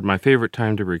record, my favorite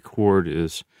time to record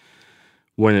is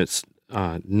when it's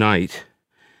night,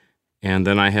 and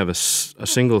then I have a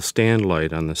single stand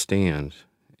light on the stand,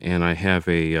 and I have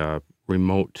a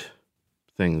remote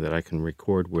thing that I can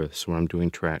record with. So when I'm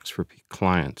doing tracks for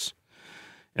clients,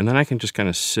 and then I can just kind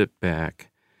of sit back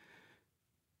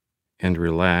and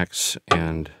relax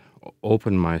and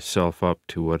open myself up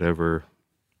to whatever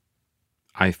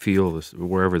I feel,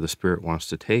 wherever the Spirit wants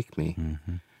to take me.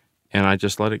 Mm-hmm. And I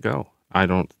just let it go. I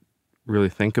don't really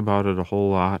think about it a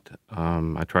whole lot.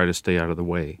 I try to stay out of the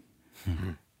way.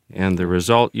 Mm-hmm. And the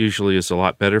result usually is a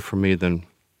lot better for me than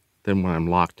when I'm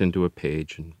locked into a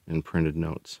page and printed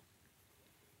notes.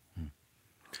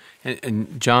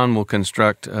 And John will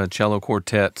construct cello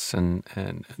quartets and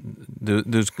do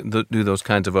those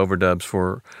kinds of overdubs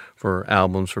for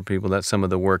albums for people. That's some of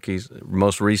the work he's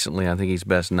most recently, I think he's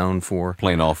best known for.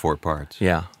 Playing all 4 parts.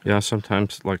 Yeah. Yeah,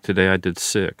 sometimes, like today, I did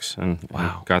 6 and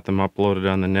Wow. got them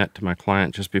uploaded on the net to my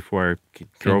client just before I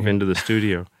drove into the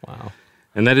studio. Wow.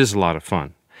 And that is a lot of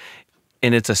fun.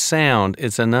 And it's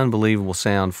an unbelievable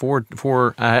sound.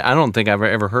 I don't think I've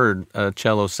ever heard a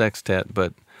cello sextet,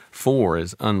 but 4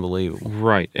 is unbelievable.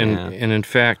 Right. And in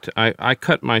fact, I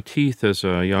cut my teeth as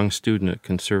a young student at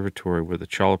conservatory with a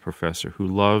cello professor who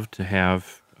loved to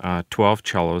have 12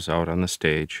 cellos out on the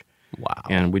stage. Wow.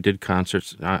 And we did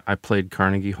concerts. I played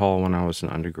Carnegie Hall when I was an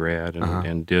undergrad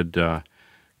and did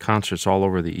concerts all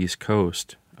over the East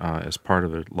Coast as part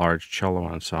of a large cello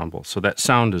ensemble. So that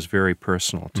sound is very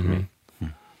personal to me.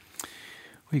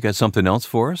 Well, you got something else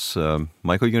for us?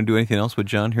 Michael, you going to do anything else with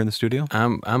John here in the studio?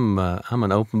 I'm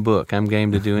an open book. I'm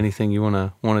game to do anything you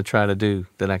want to try to do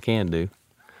that I can do.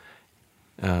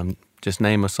 Just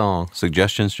name a song.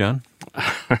 Suggestions, John?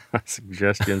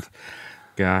 Suggestions.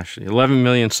 Gosh, 11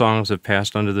 million songs have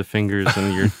passed under the fingers,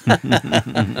 and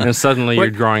and suddenly you're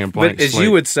drawing a blank But as slate.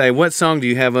 you would say, what song do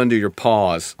you have under your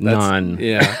paws? None.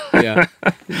 Yeah.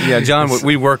 John,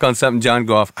 we work on something. John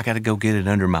go off. I got to go get it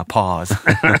under my paws.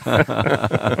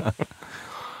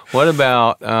 What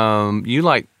about you?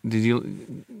 Like, did you?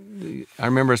 I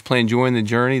remember us playing "Joy in the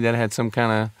Journey." That had some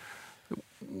kind of.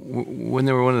 When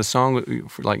there were one of the songs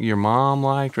like your mom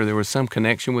liked, or there was some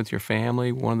connection with your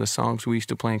family, one of the songs we used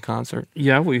to play in concert?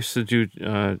 Yeah, we used to do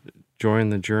Joy in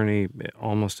the Journey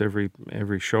almost every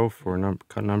show for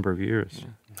a number of years.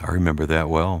 I remember that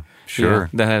well. Sure.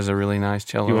 Yeah, that has a really nice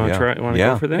cello. You want to try? Want to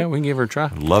go for that? Yeah, we can give her a try.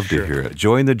 I'd love to hear it.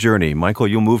 Joy in the Journey. Michael,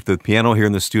 you'll move to the piano here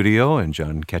in the studio, and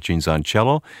John Ketching's on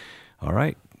cello. All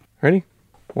right. Ready?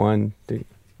 1, 2,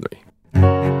 3.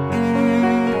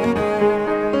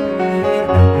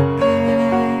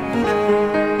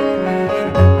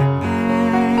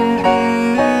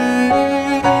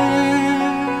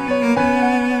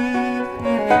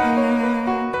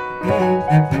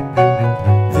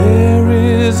 There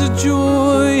is a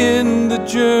joy in the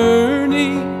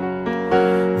journey.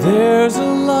 There's a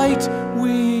light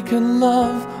we can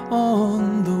love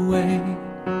on the way.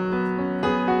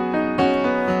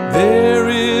 There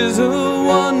is a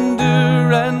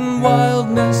wonder and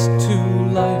wildness to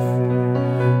life,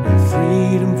 and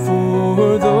freedom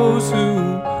for those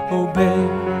who obey.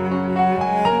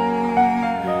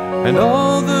 And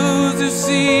all those who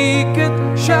seek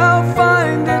it shall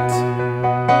find it,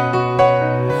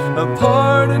 a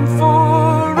pardon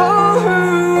for all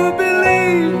who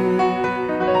believe,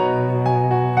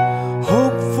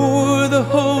 hope for the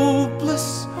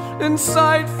hopeless, and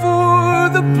sight for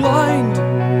the blind.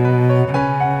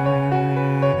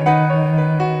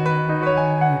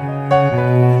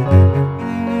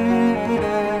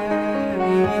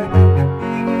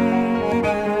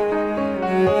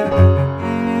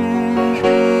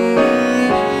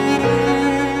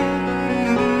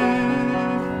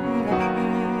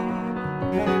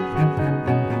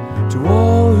 To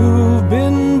all who've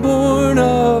been born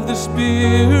of the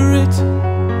Spirit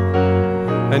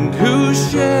and who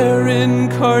share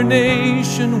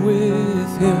incarnation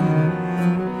with Him,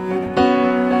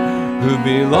 who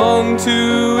belong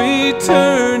to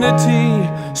eternity,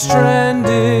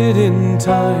 stranded in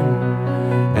time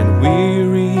and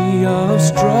weary of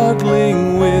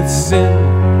struggling with sin.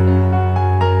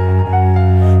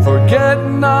 Forget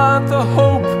not the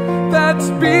hope that's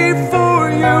before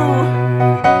you,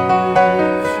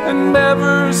 and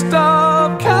never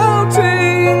stop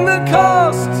counting the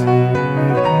cost.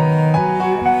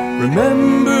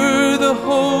 Remember the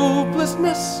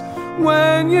hopelessness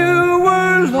when you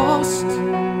were lost.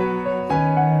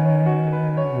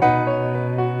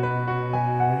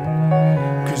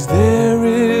 Cause there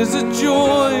is a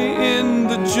joy in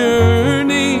the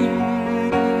journey.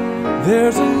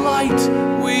 There's a light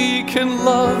we can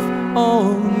love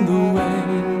on the way.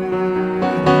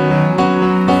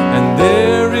 And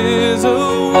there is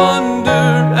a wonder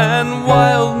and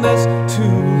wildness to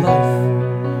life,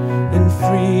 and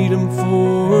freedom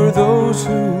for those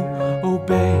who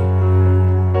obey.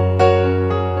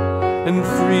 And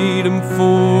kingdom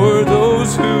for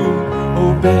those who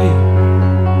obey.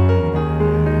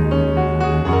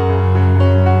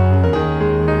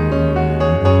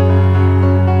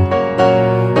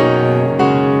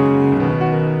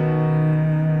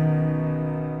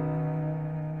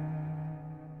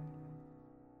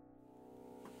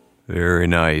 Very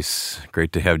nice.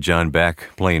 Great to have John back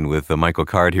playing with Michael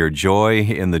Card here. Joy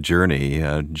in the Journey.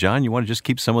 John, you want to just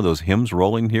keep some of those hymns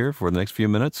rolling here for the next few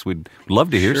minutes? We'd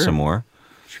love to hear Sure. some more.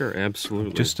 Sure,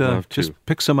 absolutely. Just Love to. just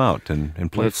pick some out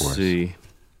and play Let's for us. see.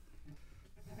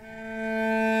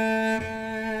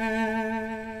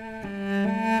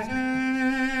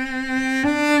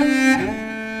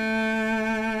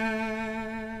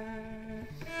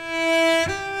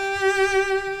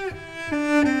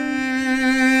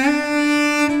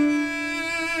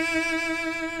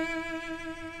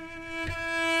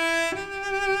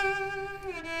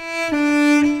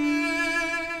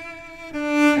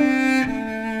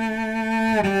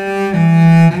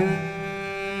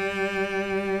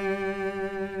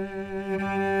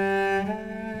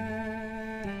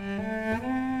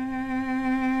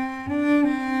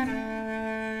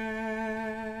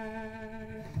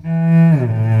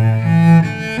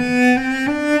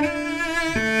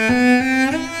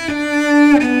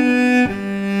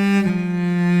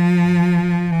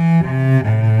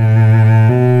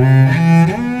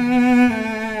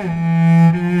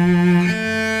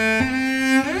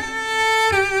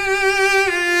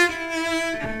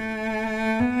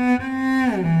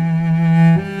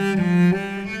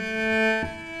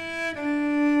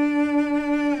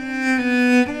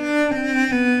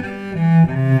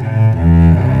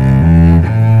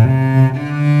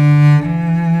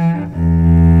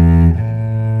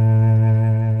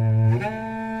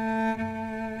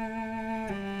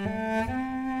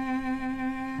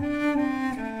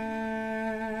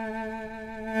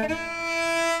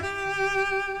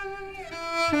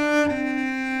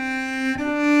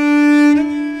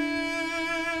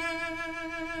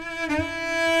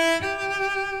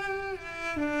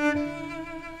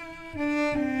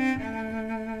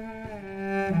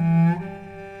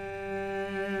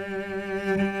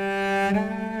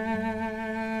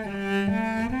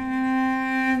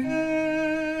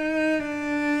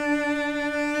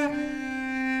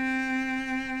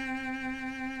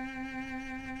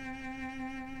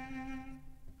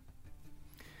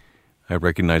 I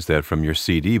recognize that from your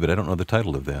CD, but I don't know the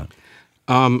title of that.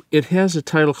 It has a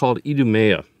title called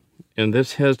Idumea, and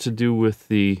this has to do with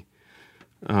the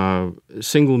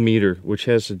single meter, which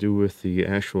has to do with the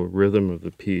actual rhythm of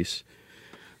the piece.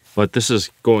 But this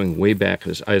is going way back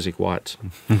as Isaac Watts.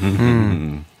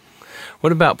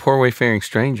 What about Poor Wayfaring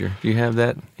Stranger? Do you have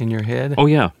that in your head? Oh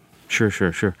yeah, sure.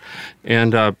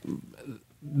 And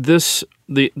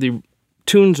the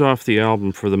tunes off the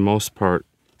album for the most part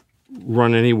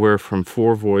run anywhere from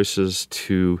 4 voices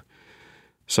to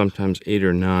sometimes 8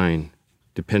 or 9,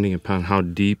 depending upon how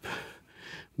deep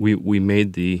we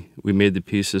made the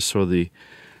pieces. So the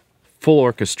full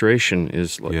orchestration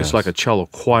is it's like a cello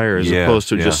choir as opposed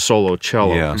to just solo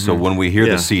cello. Yeah, so when we hear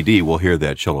the CD, we'll hear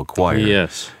that cello choir.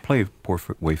 Yes. Play Poor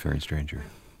Wayfaring Stranger.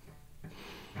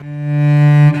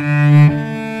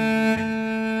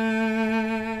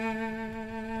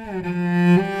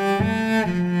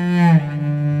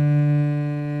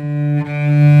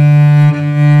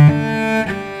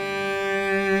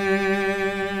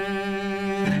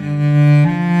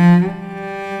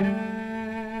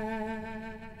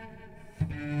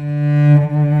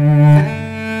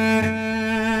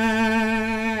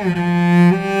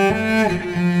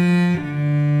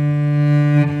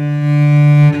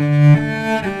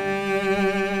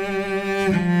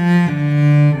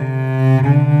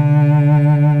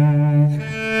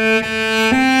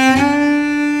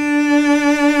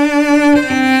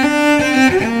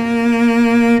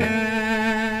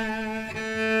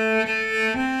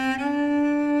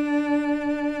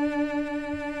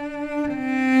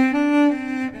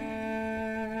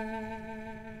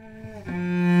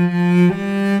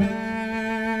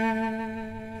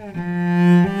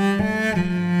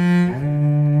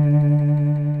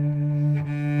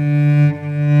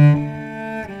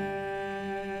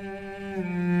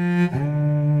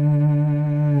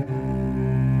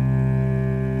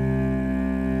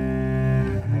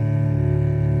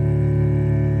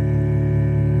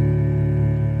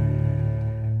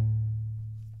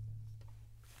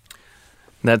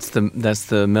 That's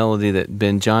the melody that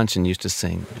Ben Johnson used to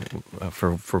sing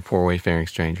for Poor Wayfaring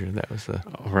Stranger. That was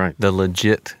the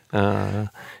legit a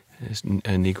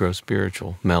Negro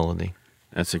spiritual melody.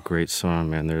 That's a great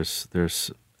song, man. There's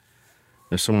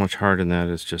so much heart in that.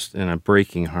 It's just, and a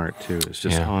breaking heart too. It's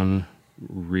just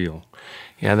real.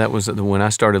 Yeah, that was when I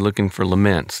started looking for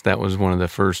laments. That was one of the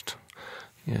first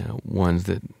ones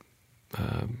that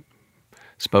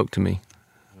spoke to me.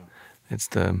 It's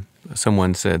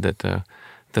someone said that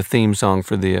the theme song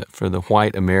for the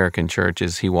white American church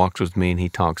is "He walks with me and He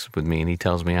talks with me and He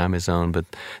tells me I'm His own," but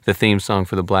the theme song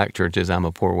for the black church is "I'm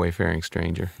a poor wayfaring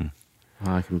stranger."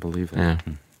 I can believe that.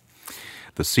 Yeah.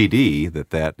 The CD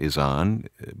that is on,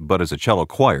 but as a cello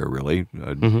choir, really.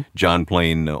 John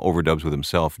playing overdubs with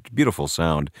himself. Beautiful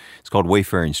sound. It's called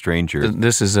Wayfaring Stranger.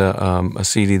 This is a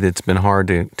CD that's been hard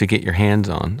to get your hands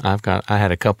on. I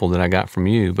had a couple that I got from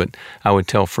you, but I would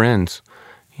tell friends,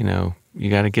 you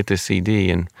got to get this CD,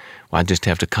 and I just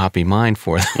have to copy mine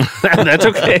for them. That's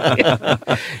okay.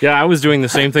 Yeah, I was doing the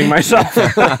same thing myself.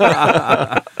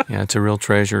 Yeah, it's a real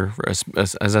treasure.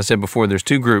 As I said before, there's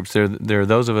two groups. There are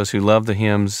those of us who love the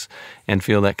hymns and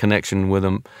feel that connection with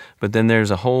them, but then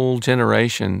there's a whole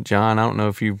generation. John, I don't know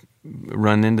if you've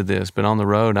run into this, but on the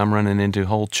road, I'm running into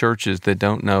whole churches that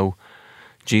don't know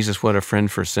Jesus, what a friend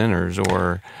for sinners,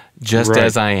 or just Right.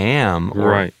 as I am,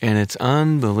 Right. And it's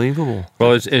unbelievable.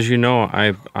 Well, as you know,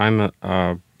 I'm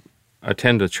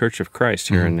attend a Church of Christ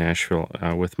here in Nashville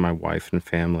with my wife and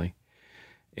family,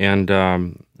 and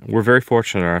we're very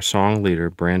fortunate. Our song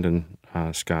leader, Brandon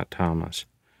Scott Thomas,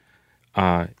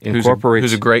 incorporates.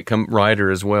 Who's a great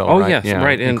writer as well. Oh right? yes, Yeah,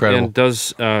 right, and incredible.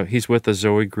 does he's with the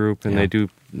Zoe group, and Yeah.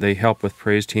 they help with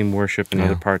praise team worship in Yeah.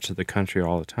 other parts of the country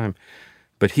all the time.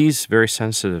 But he's very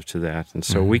sensitive to that, and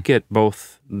so we get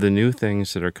both the new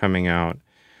things that are coming out,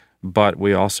 but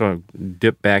we also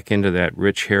dip back into that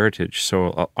rich heritage.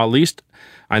 So at least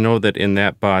I know that in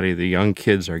that body, the young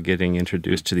kids are getting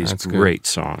introduced to these That's good. great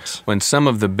songs. When some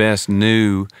of the best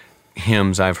new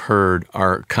hymns I've heard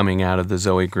are coming out of the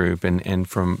Zoe group and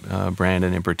from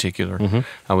Brandon in particular.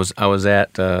 I was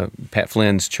at Pat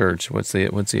Flynn's church. What's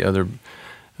the other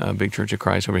big Church of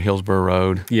Christ over Hillsborough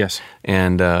Road? Yes.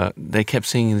 And they kept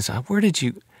singing this. Where did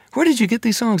you get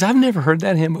these songs? I've never heard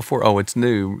that hymn before. Oh, it's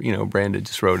new. Brandon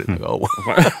just wrote it. Oh,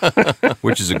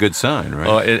 Which is a good sign,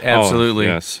 right? absolutely.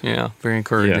 yes. Yeah, very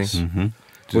encouraging. Yes.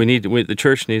 The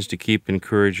church needs to keep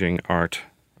encouraging art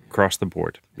across the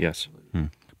board. Yes.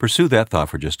 Pursue that thought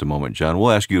for just a moment, John. We'll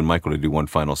ask you and Michael to do one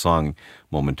final song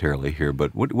momentarily here,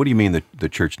 but what do you mean that the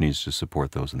church needs to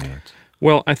support those in the arts?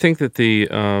 Well, I think that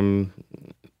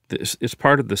it's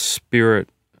part of the spirit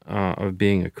of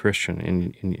being a Christian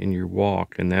in your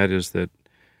walk, and that is that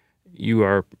you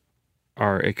are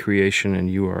a creation,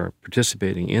 and you are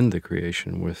participating in the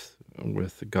creation with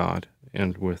God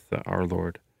and with our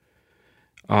Lord.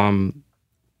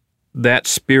 That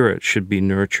spirit should be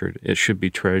nurtured. It should be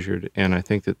treasured, and I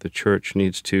think that the church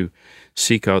needs to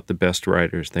seek out the best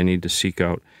writers. They need to seek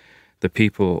out the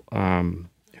people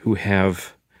who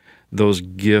have those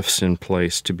gifts in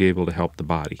place to be able to help the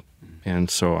body. And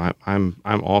so I'm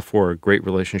all for a great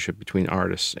relationship between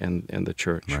artists and the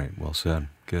church. Right, well said.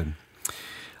 Good.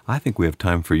 I think we have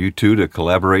time for you two to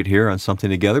collaborate here on something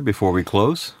together before we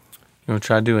close. You want to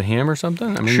try to do a hymn or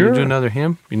something? I mean, Sure. you do another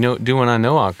hymn? Do one I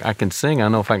know I can sing. I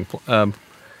don't know if I can. Have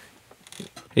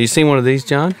you seen one of these,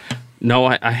 John? No,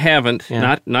 I haven't.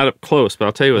 Yeah. Not up close, but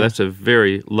I'll tell you what, that's a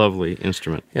very lovely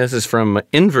instrument. Yeah, this is from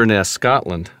Inverness,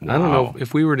 Scotland. I don't know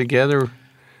if we were together.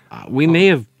 We may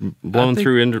have blown think-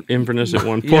 through Inverness at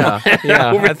one point.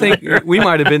 Yeah. I think we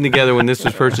might have been together when this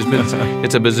was purchased. But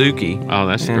it's a bouzouki. Oh,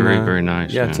 that's And, very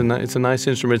nice. Yeah, it's a nice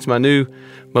instrument. It's my new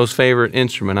most favorite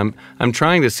instrument. I'm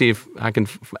trying to see if I can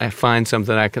find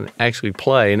something I can actually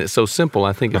play, and it's so simple.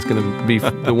 I think it's going to be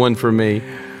the one for me.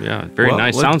 Yeah, very Well,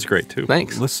 nice. let's- Sounds great, too.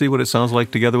 Thanks. Let's see what it sounds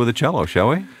like together with a cello, shall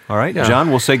we? All right, Yeah. John,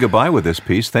 we'll say goodbye with this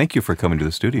piece. Thank you for coming to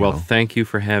the studio. Well, thank you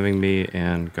for having me,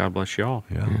 and God bless you all.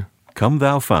 yeah. Come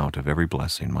thou fount of every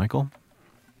blessing, Michael.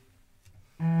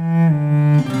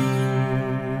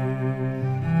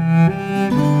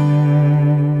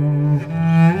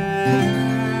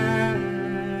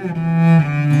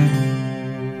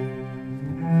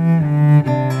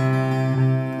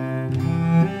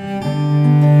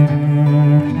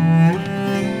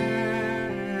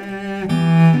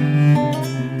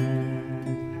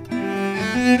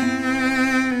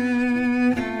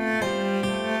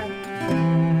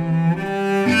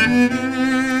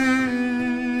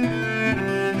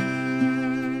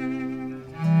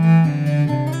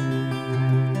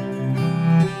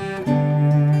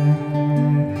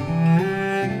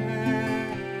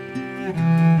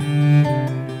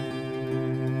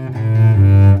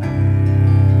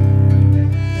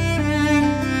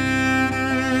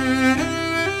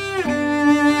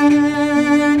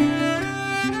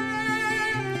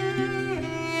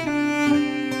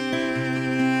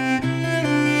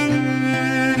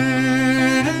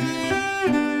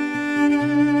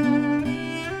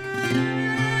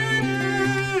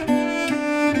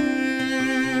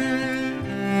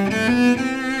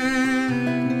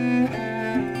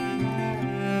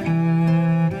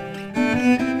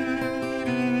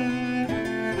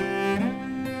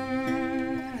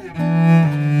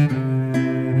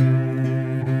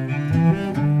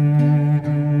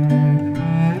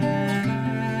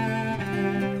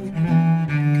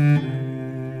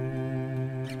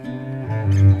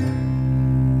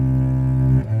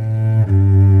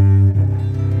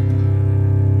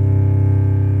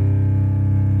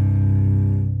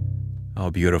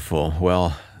 beautiful.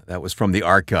 Well, that was from the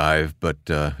archive, but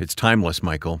it's timeless,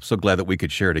 Michael. So glad that we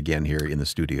could share it again here in the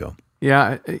studio.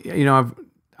 Yeah,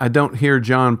 I don't hear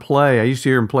John play. I used to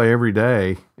hear him play every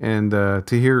day, and to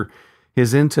hear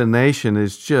his intonation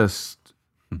is just,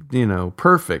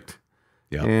 perfect.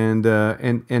 Yeah.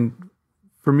 And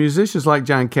for musicians like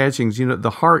John Catchings, the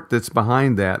heart that's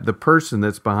behind that, the person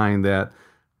that's behind that,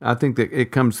 I think that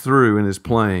it comes through in his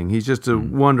playing. He's just a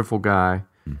wonderful guy,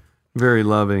 very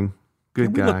loving,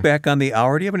 good guy. Can we look back on the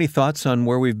hour? Do you have any thoughts on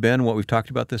where we've been, what we've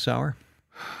talked about this hour?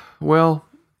 Well,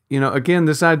 again,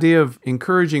 this idea of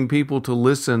encouraging people to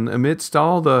listen amidst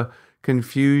all the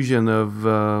confusion of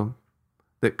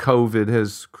that COVID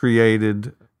has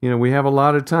created. We have a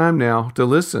lot of time now to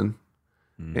listen.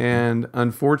 Mm-hmm. And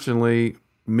unfortunately,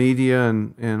 media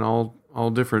and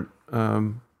all different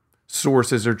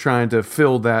sources are trying to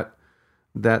fill that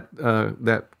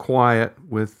quiet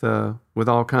with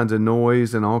all kinds of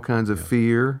noise and all kinds of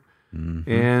fear.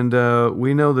 Mm-hmm. And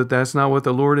we know that that's not what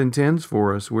the Lord intends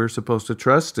for us. We're supposed to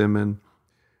trust Him. And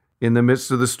in the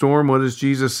midst of the storm, what does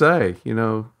Jesus say?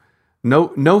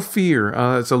 No fear.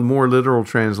 It's a more literal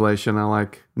translation. I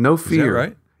like no fear. Is that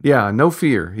right? Yeah, no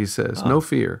fear. He says no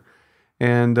fear.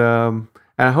 And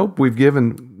I hope we've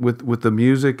given with the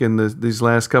music and these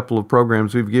last couple of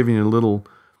programs, we've given you a little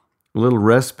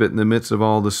respite in the midst of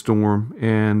all the storm,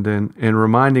 and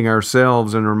reminding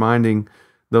ourselves and reminding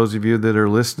those of you that are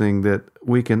listening that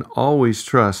we can always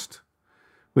trust.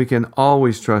 We can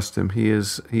always trust Him. He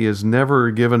has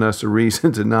never given us a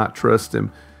reason to not trust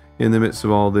Him in the midst of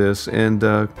all this. And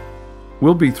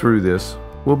we'll be through this.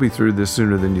 We'll be through this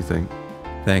sooner than you think.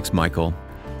 Thanks, Michael.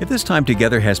 If this time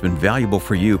together has been valuable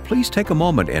for you, please take a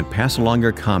moment and pass along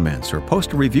your comments or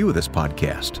post a review of this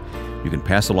podcast. You can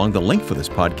pass along the link for this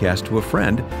podcast to a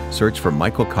friend. Search for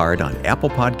Michael Card on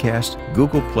Apple Podcasts,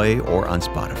 Google Play, or on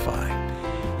Spotify.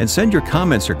 And send your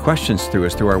comments or questions through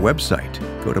us through our website.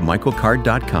 Go to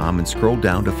michaelcard.com and scroll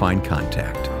down to find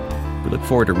contact. We look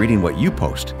forward to reading what you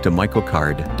post to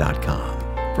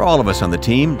michaelcard.com. For all of us on the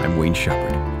team, I'm Wayne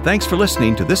Shepherd. Thanks for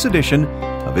listening to this edition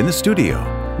of In the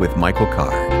Studio with Michael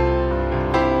Card.